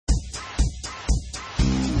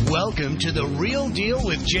Welcome to The Real Deal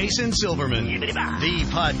with Jason Silverman, the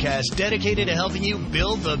podcast dedicated to helping you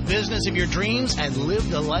build the business of your dreams and live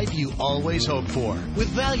the life you always hoped for, with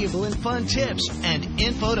valuable and fun tips and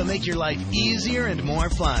info to make your life easier and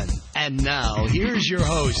more fun. And now, here's your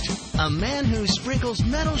host, a man who sprinkles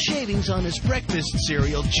metal shavings on his breakfast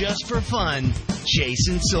cereal just for fun,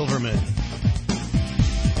 Jason Silverman.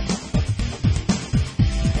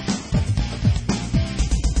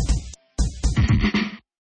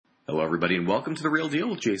 Hello, everybody, and welcome to The Real Deal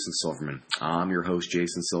with Jason Silverman. I'm your host,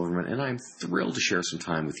 Jason Silverman, and I'm thrilled to share some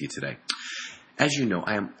time with you today. As you know,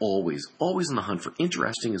 I am always on the hunt for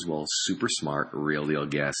interesting as well as super smart real deal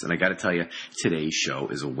guests. And I got to tell you, today's show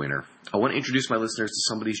is a winner. I want to introduce my listeners to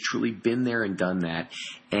somebody who's truly been there and done that.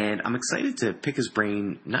 And I'm excited to pick his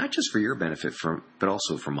brain, not just for your benefit, but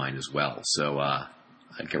also for mine as well. So,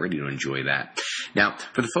 get ready to enjoy that. Now,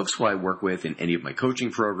 for the folks who I work with in any of my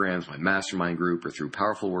coaching programs, my mastermind group, or through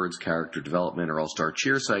Powerful Words, Character Development, or All-Star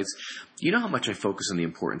Cheer sites, you know how much I focus on the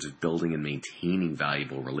importance of building and maintaining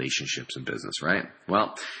valuable relationships in business, right?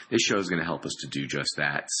 Well, this show is going to help us to do just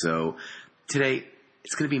that. So today,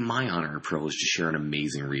 it's going to be my honor and privilege to share an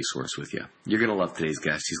amazing resource with you. You're going to love today's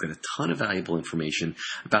guest. He's got a ton of valuable information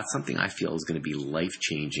about something I feel is going to be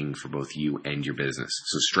life-changing for both you and your business.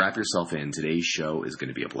 So strap yourself in. Today's show is going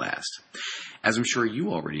to be a blast. As I'm sure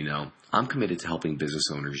you already know, I'm committed to helping business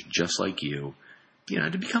owners just like you,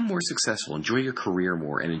 to become more successful, enjoy your career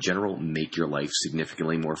more, and in general, make your life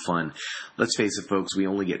significantly more fun. Let's face it, folks, we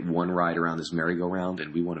only get one ride around this merry-go-round,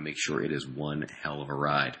 and we want to make sure it is one hell of a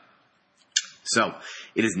ride. So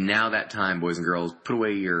it is now that time, boys and girls. Put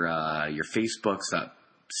away your Facebook, stop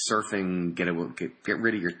surfing, get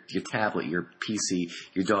rid of your tablet, your PC,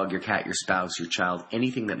 your dog, your cat, your spouse, your child,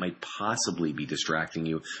 anything that might possibly be distracting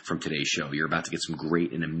you from today's show. You're about to get some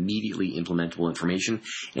great and immediately implementable information,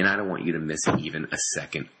 and I don't want you to miss even a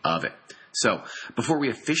second of it. So before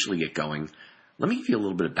we officially get going, let me give you a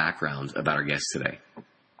little bit of background about our guest today.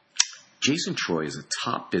 Jason Treu is a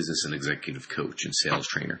top business and executive coach and sales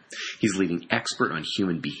trainer. He's a leading expert on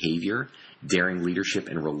human behavior, daring leadership,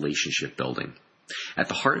 and relationship building. At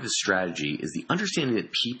the heart of his strategy is the understanding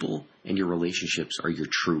that people and your relationships are your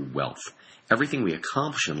true wealth. Everything we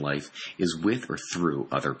accomplish in life is with or through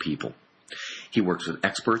other people. He works with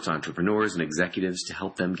experts, entrepreneurs, and executives to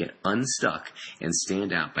help them get unstuck and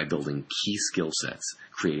stand out by building key skill sets,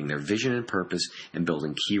 creating their vision and purpose, and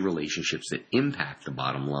building key relationships that impact the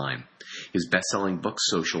bottom line. His best-selling book,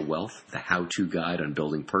 Social Wealth, the how-to guide on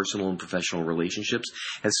building personal and professional relationships,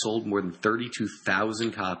 has sold more than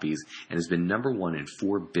 32,000 copies and has been number one in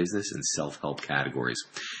 4 business and self-help categories.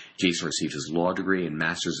 Jason received his law degree and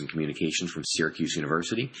master's in communications from Syracuse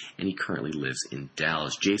University, and he currently lives in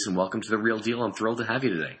Dallas. Jason, welcome to The Real Deal. I'm thrilled to have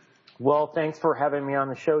you today. Well, thanks for having me on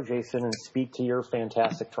the show, Jason, and speak to your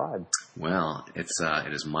fantastic tribe. Well, it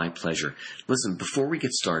is my pleasure. Listen, before we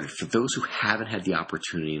get started, for those who haven't had the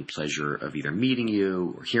opportunity and pleasure of either meeting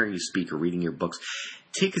you or hearing you speak or reading your books,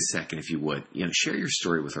 take a second, if you would, share your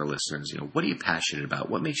story with our listeners. What are you passionate about?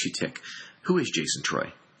 What makes you tick? Who is Jason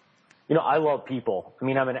Treu? I love people. I'm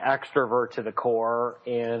an extrovert to the core,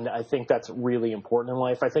 and I think that's really important in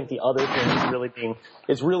life. I think the other thing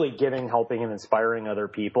is really giving, helping, and inspiring other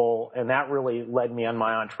people, and that really led me on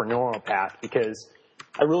my entrepreneurial path because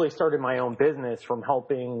I really started my own business from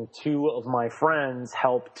helping 2 of my friends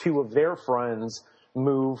help 2 of their friends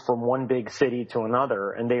move from one big city to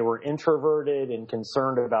another, and they were introverted and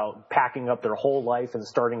concerned about packing up their whole life and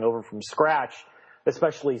starting over from scratch,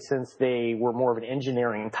 especially since they were more of an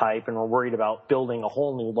engineering type and were worried about building a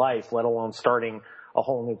whole new life, let alone starting a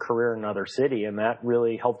whole new career in another city. And that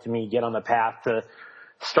really helped me get on the path to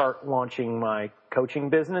start launching my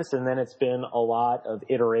coaching business. And then it's been a lot of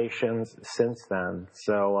iterations since then.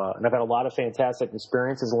 So, and I've had a lot of fantastic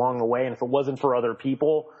experiences along the way. And if it wasn't for other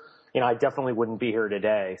people, I definitely wouldn't be here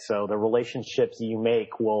today. So the relationships you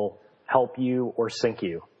make will help you or sink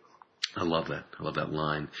you. I love that. I love that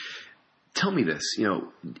line. Tell me this,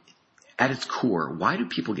 at its core, why do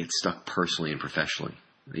people get stuck personally and professionally,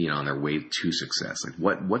 on their way to success?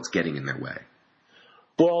 Like what's getting in their way?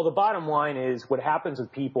 Well, the bottom line is what happens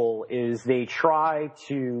with people is they try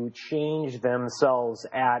to change themselves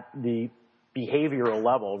at the behavioral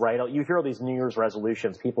level, right? You hear all these New Year's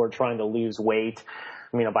resolutions. People are trying to lose weight,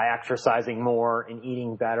 by exercising more and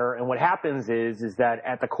eating better. And what happens is that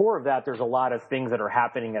at the core of that, there's a lot of things that are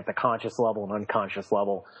happening at the conscious level and unconscious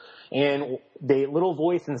level. And the little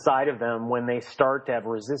voice inside of them, when they start to have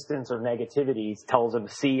resistance or negativity, tells them,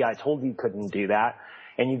 see, I told you couldn't do that.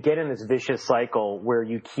 And you get in this vicious cycle where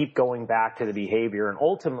you keep going back to the behavior. And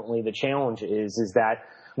ultimately, the challenge is that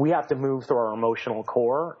we have to move through our emotional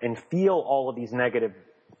core and feel all of these negative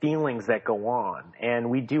feelings that go on. And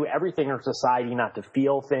we do everything in our society not to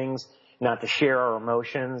feel things, not to share our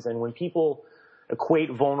emotions. And when people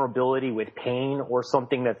equate vulnerability with pain or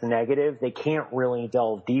something that's negative, they can't really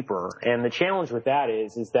delve deeper. And the challenge with that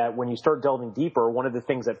is that when you start delving deeper, one of the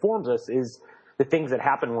things that forms us is the things that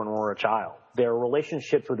happen when we're a child. Their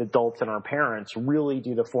relationships with adults and our parents really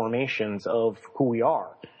do the formations of who we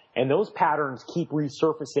are. And those patterns keep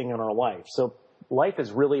resurfacing in our life. So life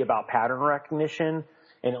is really about pattern recognition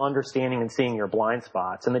and understanding and seeing your blind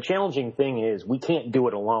spots. And the challenging thing is we can't do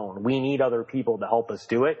it alone. We need other people to help us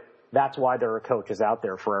do it. That's why there are coaches out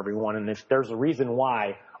there for everyone. And if there's a reason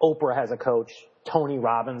why Oprah has a coach, Tony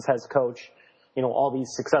Robbins has a coach, all these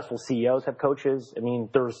successful CEOs have coaches. I mean,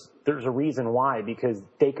 there's a reason why, because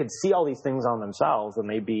they could see all these things on themselves and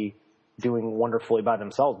they'd be doing wonderfully by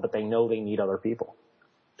themselves, but they know they need other people.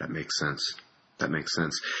 That makes sense.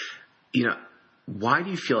 Why do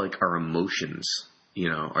you feel like our emotions,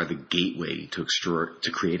 are the gateway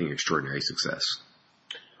to creating extraordinary success?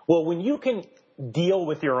 Well, when you can deal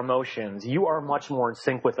with your emotions, you are much more in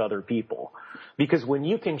sync with other people. Because when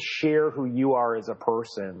you can share who you are as a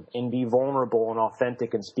person and be vulnerable and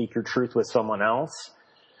authentic and speak your truth with someone else,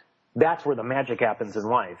 that's where the magic happens in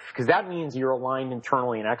life. Because that means you're aligned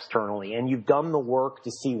internally and externally, and you've done the work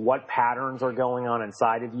to see what patterns are going on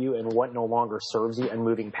inside of you and what no longer serves you and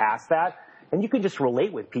moving past that. And you can just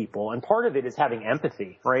relate with people. And part of it is having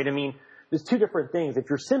empathy, right? I mean, there's two different things. If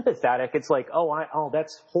you're sympathetic, it's like,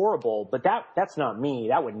 that's horrible, but that's not me.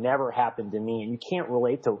 That would never happen to me, and you can't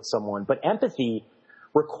relate to someone. But empathy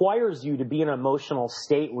requires you to be in an emotional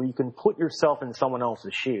state where you can put yourself in someone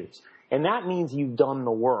else's shoes. And that means you've done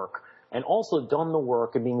the work. And also done the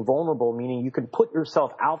work and being vulnerable, meaning you can put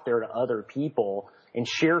yourself out there to other people and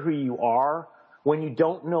share who you are when you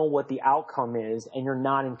don't know what the outcome is and you're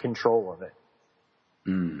not in control of it.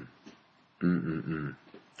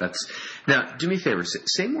 Now, do me a favor,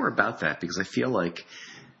 say more about that, because I feel like,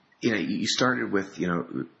 you started with,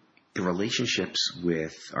 the relationships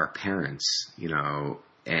with our parents,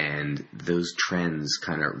 and those trends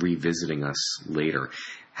kind of revisiting us later.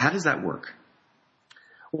 How does that work?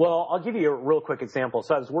 Well, I'll give you a real quick example.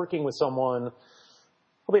 So I was working with someone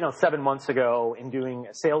probably 7 months ago and doing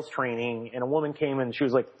sales training, and a woman came and she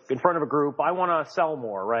was like in front of a group, I want to sell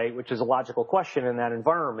more, right? Which is a logical question in that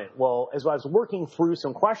environment. Well, as I was working through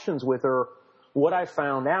some questions with her, what I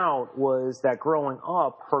found out was that growing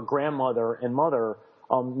up, her grandmother and mother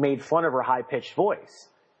made fun of her high-pitched voice.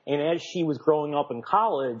 And as she was growing up in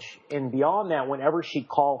college and beyond that, whenever she'd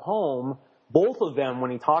call home, both of them,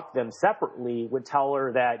 when he talked to them separately, would tell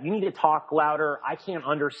her that you need to talk louder. I can't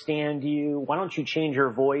understand you. Why don't you change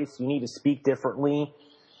your voice? You need to speak differently.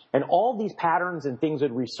 And all these patterns and things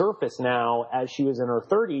would resurface now as she was in her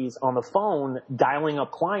 30s on the phone, dialing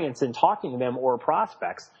up clients and talking to them or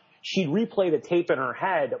prospects. She'd replay the tape in her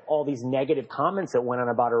head of all these negative comments that went on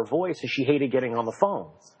about her voice, and she hated getting on the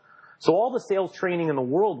phones. So all the sales training in the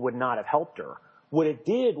world would not have helped her. What it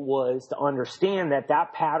did was to understand that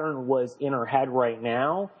pattern was in her head right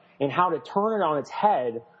now, and how to turn it on its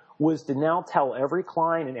head was to now tell every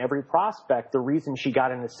client and every prospect the reason she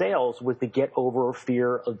got into sales was to get over her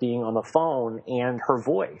fear of being on the phone and her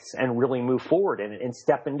voice and really move forward in it and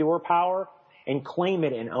step into her power and claim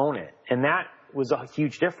it and own it. And that was a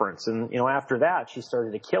huge difference. And, after that, she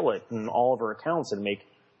started to kill it in all of her accounts and make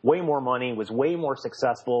way more money, was way more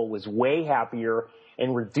successful, was way happier,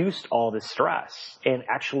 and reduced all the stress. And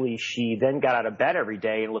actually, she then got out of bed every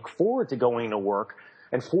day and looked forward to going to work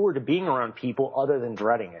and forward to being around people other than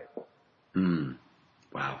dreading it.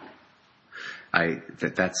 Wow.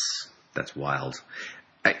 That's wild.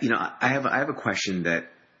 I have a question that,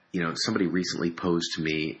 somebody recently posed to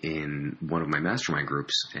me in one of my mastermind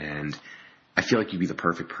groups, and I feel like you'd be the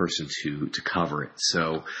perfect person to cover it.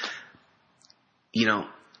 So,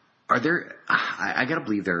 I gotta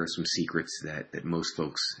believe there are some secrets that most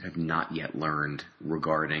folks have not yet learned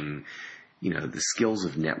regarding, the skills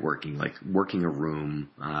of networking, like working a room.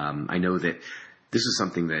 I know that this is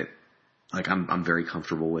something that, like, I'm very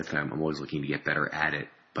comfortable with. I'm always looking to get better at it.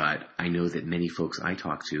 But I know that many folks I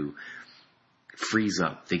talk to freeze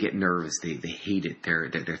up. They get nervous. They hate it. They're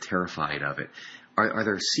terrified of it. Are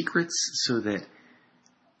there secrets so that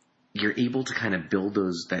you're able to kind of build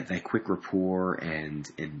that quick rapport and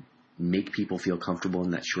make people feel comfortable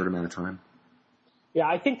in that short amount of time? Yeah,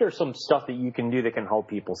 I think there's some stuff that you can do that can help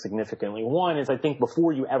people significantly. One is, I think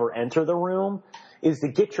before you ever enter the room is to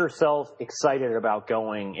get yourself excited about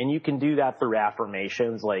going. And you can do that through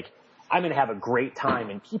affirmations like, I'm going to have a great time,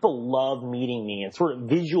 and people love meeting me, and sort of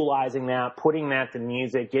visualizing that, putting that to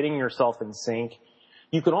music, getting yourself in sync.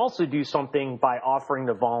 You can also do something by offering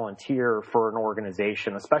to volunteer for an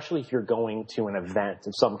organization, especially if you're going to an event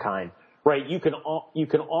of some kind, right? You can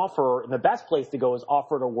offer, the best place to go is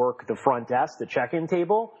offer to work the front desk, the check-in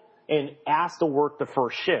table, and ask to work the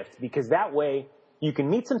first shift, because that way you can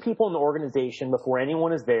meet some people in the organization before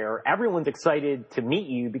anyone is there. Everyone's excited to meet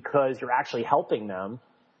you because you're actually helping them.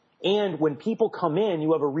 And when people come in,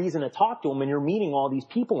 you have a reason to talk to them, and you're meeting all these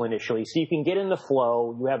people initially. So you can get in the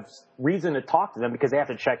flow. You have reason to talk to them because they have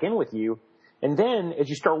to check in with you. And then as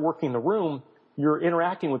you start working the room, you're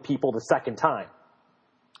interacting with people the second time,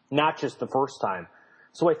 not just the first time.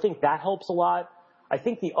 So I think that helps a lot. I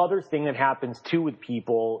think the other thing that happens too with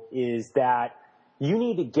people is that you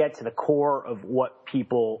need to get to the core of what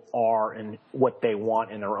people are and what they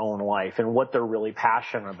want in their own life and what they're really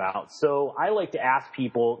passionate about. So I like to ask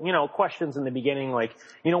people, questions in the beginning like,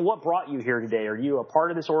 what brought you here today? Are you a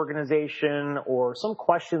part of this organization? Or some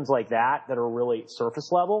questions like that are really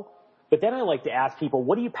surface level. But then I like to ask people,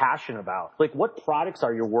 what are you passionate about? Like, what products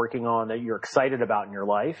are you working on that you're excited about in your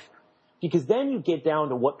life? Because then you get down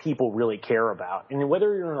to what people really care about. And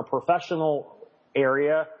whether you're in a professional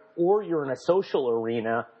area or you're in a social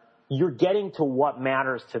arena, you're getting to what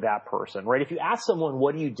matters to that person, right? If you ask someone,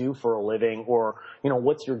 what do you do for a living? Or,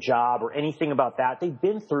 what's your job or anything about that? They've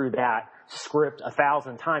been through that script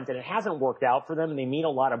 1,000 times and it hasn't worked out for them. And they meet a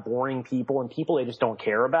lot of boring people and people they just don't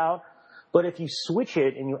care about. But if you switch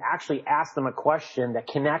it and you actually ask them a question that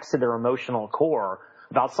connects to their emotional core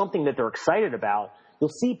about something that they're excited about, you'll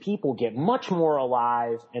see people get much more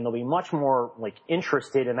alive and they'll be much more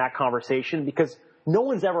interested in that conversation because no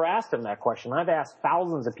one's ever asked them that question. I've asked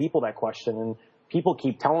thousands of people that question, and people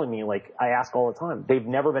keep telling me, I ask all the time, they've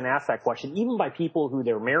never been asked that question, even by people who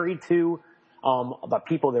they're married to, about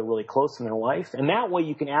people they're really close in their life. And that way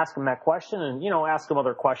you can ask them that question and, ask them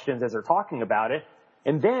other questions as they're talking about it.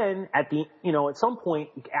 And then at some point,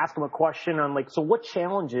 you can ask them a question on so what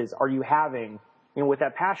challenges are you having, with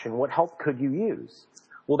that passion? What help could you use?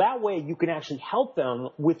 Well, that way you can actually help them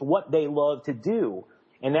with what they love to do.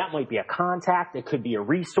 And that might be a contact. It could be a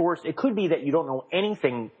resource. It could be that you don't know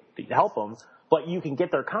anything to help them, but you can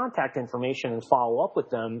get their contact information and follow up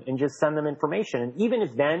with them and just send them information. And even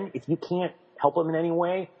if you can't help them in any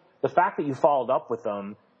way, the fact that you followed up with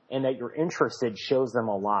them and that you're interested shows them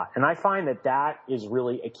a lot. And I find that is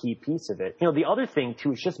really a key piece of it. The other thing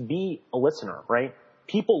too is just be a listener, right?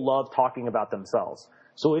 People love talking about themselves.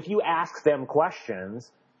 So if you ask them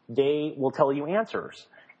questions, they will tell you answers.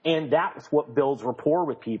 And that's what builds rapport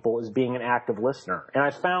with people, is being an active listener. And I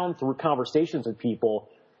found through conversations with people,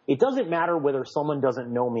 it doesn't matter whether someone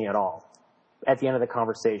doesn't know me at all at the end of the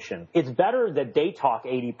conversation. It's better that they talk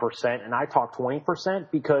 80% and I talk 20%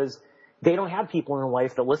 because they don't have people in their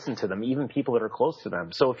life that listen to them, even people that are close to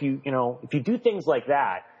them. So if you do things like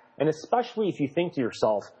that, and especially if you think to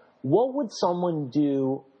yourself, what would someone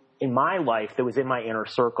do in my life that was in my inner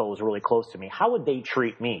circle, was really close to me? How would they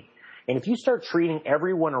treat me? And if you start treating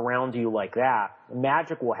everyone around you like that,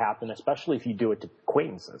 magic will happen, especially if you do it to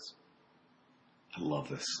acquaintances. I love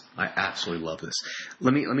this. I absolutely love this.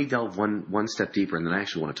 Let me delve one step deeper, and then I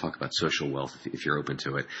actually want to talk about social wealth if you're open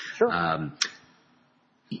to it. Sure.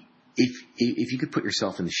 If you could put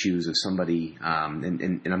yourself in the shoes of somebody,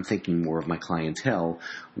 and I'm thinking more of my clientele,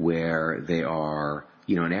 where they are,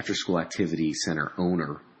 an after-school activity center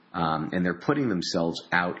owner, and they're putting themselves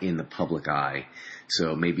out in the public eye.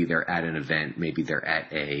 So maybe they're at an event, maybe they're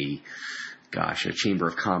at a Chamber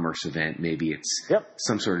of Commerce event, maybe it's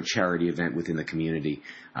some sort of charity event within the community.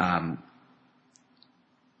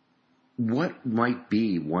 What might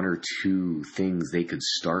be one or two things they could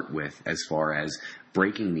start with as far as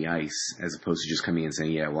breaking the ice, as opposed to just coming in and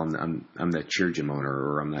saying, I'm that cheer gym owner,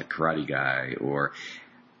 or I'm that karate guy, or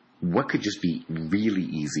what could just be really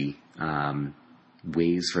easy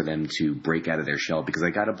ways for them to break out of their shell? Because I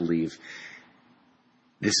got to believe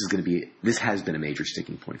this has been a major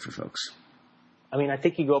sticking point for folks. I mean, I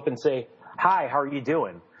think you go up and say, hi, how are you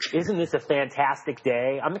doing? Isn't this a fantastic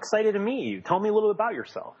day? I'm excited to meet you. Tell me a little bit about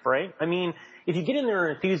yourself, right? I mean, if you get in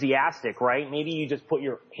there enthusiastic, right, maybe you just put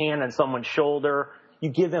your hand on someone's shoulder, you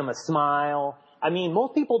give them a smile. I mean,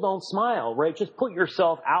 most people don't smile, right? Just put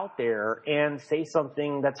yourself out there and say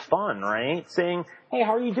something that's fun, right? Saying, hey,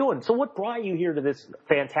 how are you doing? So what brought you here to this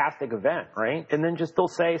fantastic event, right? And then they'll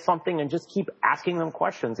say something and just keep asking them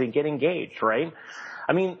questions and get engaged, right?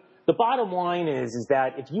 I mean, the bottom line is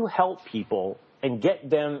that if you help people and get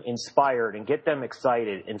them inspired and get them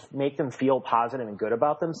excited and make them feel positive and good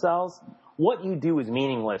about themselves, what you do is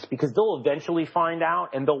meaningless, because they'll eventually find out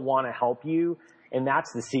and they'll want to help you. And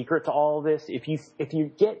that's the secret to all of this. If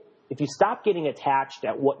you stop getting attached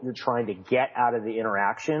at what you're trying to get out of the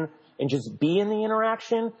interaction and just be in the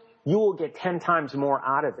interaction, you will get 10 times more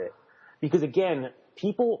out of it. Because again,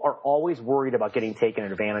 people are always worried about getting taken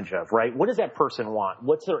advantage of, right? What does that person want?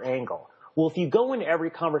 What's their angle? Well, if you go into every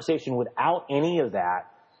conversation without any of that,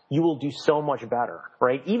 you will do so much better,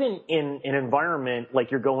 right? Even in an environment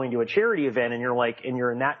like you're going to a charity event and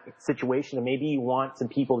you're in that situation and maybe you want some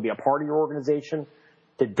people to be a part of your organization,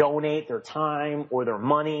 to donate their time or their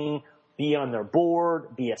money, be on their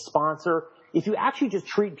board, be a sponsor. If you actually just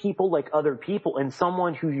treat people like other people and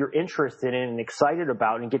someone who you're interested in and excited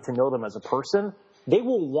about and get to know them as a person, they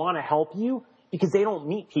will want to help you because they don't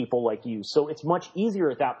meet people like you. So it's much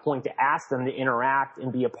easier at that point to ask them to interact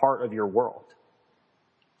and be a part of your world.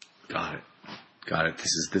 Got it.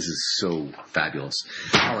 This is so fabulous.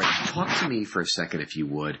 All right, talk to me for a second, if you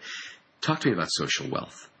would. Talk to me about social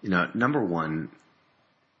wealth. Number one,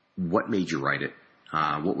 what made you write it?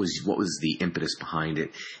 What was the impetus behind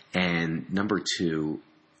it? And number two,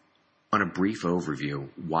 on a brief overview,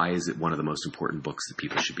 why is it one of the most important books that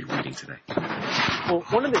people should be reading today? Well,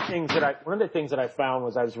 one of the things that I found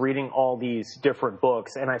was I was reading all these different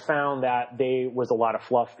books, and I found that there was a lot of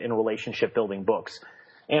fluff in relationship building books.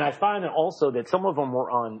 And I find that also that some of them were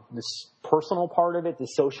on this personal part of it, the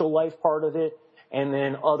social life part of it, and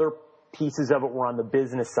then other pieces of it were on the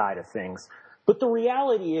business side of things. But the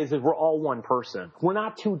reality is we're all one person. We're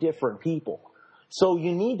not two different people. So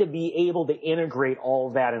you need to be able to integrate all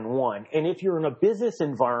of that in one. And if you're in a business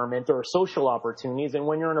environment, there are social opportunities. And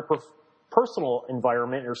when you're in a personal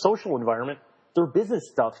environment or social environment, there are business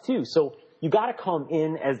stuff too. So you got to come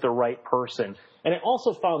in as the right person. And I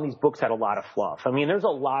also found these books had a lot of fluff. I mean, there's a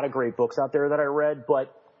lot of great books out there that I read,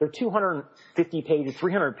 but they're 250 pages,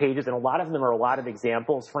 300 pages, and a lot of them are a lot of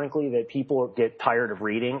examples, frankly, that people get tired of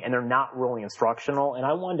reading, and they're not really instructional. And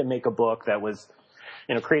I wanted to make a book that was,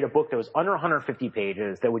 create a book that was under 150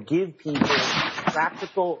 pages that would give people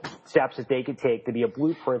practical steps that they could take to be a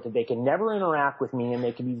blueprint that they can never interact with me, and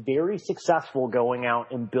they can be very successful going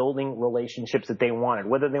out and building relationships that they wanted,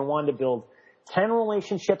 whether they wanted to build 10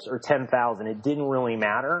 relationships or 10,000. It didn't really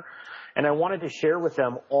matter. And I wanted to share with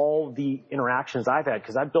them all the interactions I've had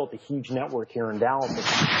because I've built a huge network here in Dallas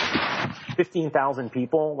of 15,000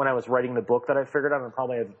 people. When I was writing the book that I figured out, I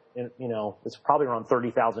probably have, it's probably around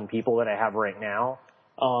 30,000 people that I have right now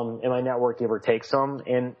in my network, give or take some.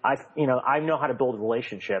 And I know how to build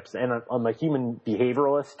relationships. And I'm a human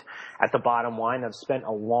behavioralist at the bottom line. I've spent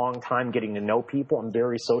a long time getting to know people. I'm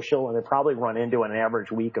very social, and I probably run into an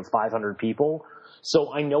average week of 500 people.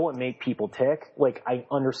 So I know what make people tick. Like, I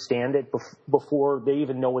understand it before they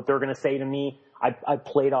even know what they're going to say to me. I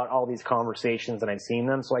played out all these conversations and I've seen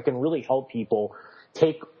them, so I can really help people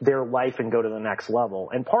take their life and go to the next level.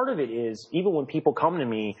 And part of it is, even when people come to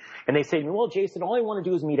me and they say to me, well, Jason, all I want to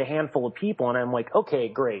do is meet a handful of people. And I'm like, okay,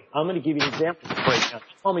 great. I'm going to give you an example right now.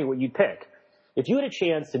 Tell me what you'd pick. If you had a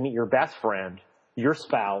chance to meet your best friend, your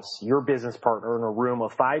spouse, your business partner in a room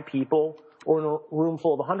of 5 people or in a room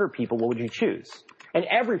full of 100 people, what would you choose? And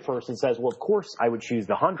every person says, well, of course I would choose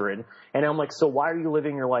the 100. And I'm like, so why are you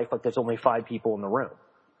living your life like there's only 5 people in the room?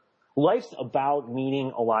 Life's about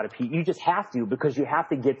meeting a lot of people. You just have to, because you have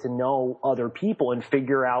to get to know other people and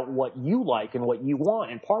figure out what you like and what you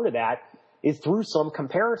want. And part of that is through some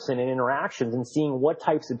comparison and interactions and seeing what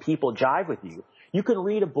types of people jive with you. You can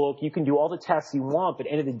read a book, you can do all the tests you want, but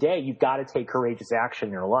at the end of the day, you've got to take courageous action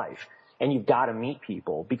in your life. And you've got to meet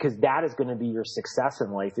people, because that is going to be your success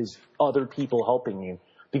in life, is other people helping you.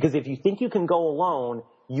 Because if you think you can go alone,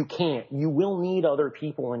 you can't. You will need other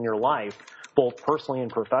people in your life, both personally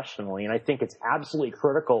and professionally. And I think it's absolutely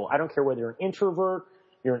critical. I don't care whether you're an introvert,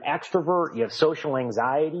 you're an extrovert, you have social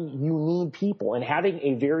anxiety, you need people. And having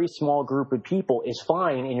a very small group of people is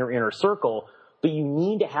fine in your inner circle, but you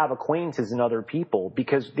need to have acquaintances and other people,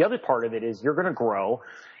 because the other part of it is you're going to grow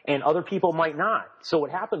and other people might not. So what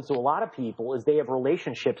happens to a lot of people is they have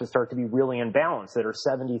relationships that start to be really imbalanced, that are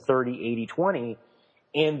 70-30, 80-20,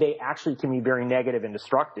 and they actually can be very negative and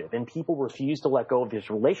destructive. And people refuse to let go of these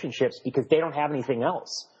relationships because they don't have anything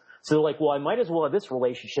else. So they're like, well, I might as well have this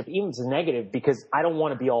relationship, even if it's negative, because I don't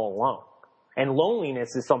want to be all alone. And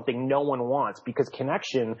loneliness is something no one wants, because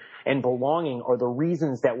connection and belonging are the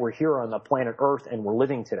reasons that we're here on the planet Earth and we're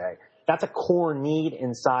living today. That's a core need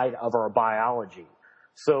inside of our biology.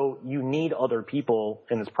 So you need other people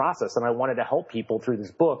in this process. And I wanted to help people through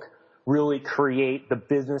this book really create the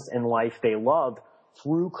business and life they love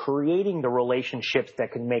through creating the relationships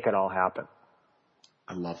that can make it all happen.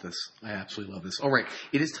 I love this. I absolutely love this. All right.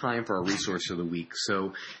 It is time for our resource of the week.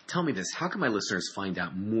 So tell me this. How can my listeners find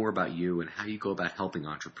out more about you and how you go about helping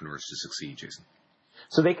entrepreneurs to succeed, Jason?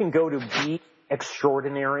 So they can go to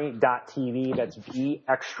beextraordinary.tv. That's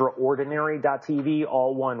beextraordinary.tv,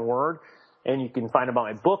 all one word. And you can find about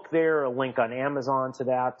my book there, a link on Amazon to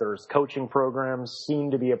that. There's coaching programs, soon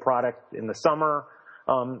to be a product in the summer.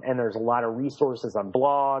 And there's a lot of resources on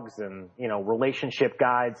blogs and, relationship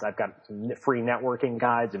guides. I've got free networking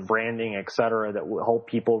guides and branding, et cetera, that will help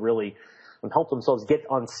people really help themselves get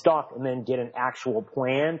unstuck and then get an actual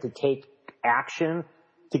plan to take action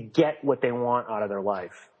to get what they want out of their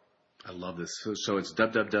life. I love this. So it's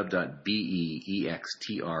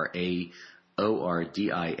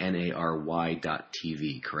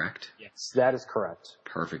www.beextraordinary.tv, correct? Yes, that is correct.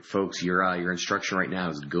 Perfect. Folks, your instruction right now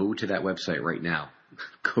is go to that website right now.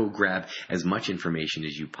 Go grab as much information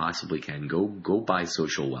as you possibly can. Go buy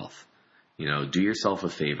social wealth. Do yourself a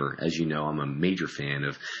favor. As you know, I'm a major fan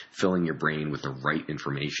of filling your brain with the right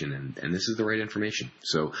information, and this is the right information.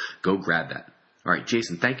 So go grab that. All right,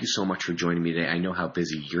 Jason, thank you so much for joining me today. I know how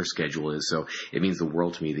busy your schedule is, so it means the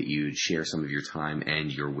world to me that you'd share some of your time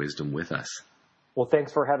and your wisdom with us. Well,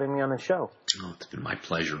 thanks for having me on the show. Oh, it's been my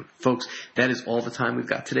pleasure. Folks, that is all the time we've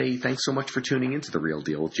got today. Thanks so much for tuning into The Real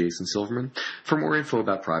Deal with Jason Silverman. For more info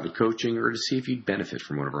about private coaching or to see if you'd benefit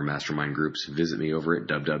from one of our mastermind groups, visit me over at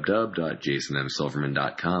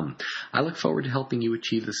www.jasonmsilverman.com. I look forward to helping you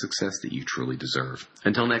achieve the success that you truly deserve.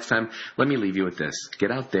 Until next time, let me leave you with this.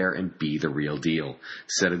 Get out there and be the real deal.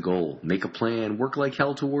 Set a goal, make a plan, work like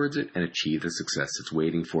hell towards it, and achieve the success that's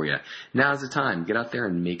waiting for you. Now's the time. Get out there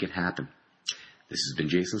and make it happen. This has been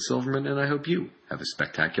Jason Silverman, and I hope you have a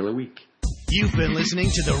spectacular week. You've been listening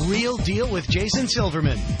to The Real Deal with Jason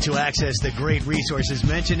Silverman. To access the great resources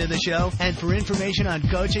mentioned in the show and for information on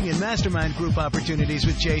coaching and mastermind group opportunities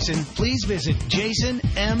with Jason, please visit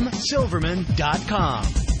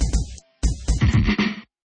jasonmsilverman.com.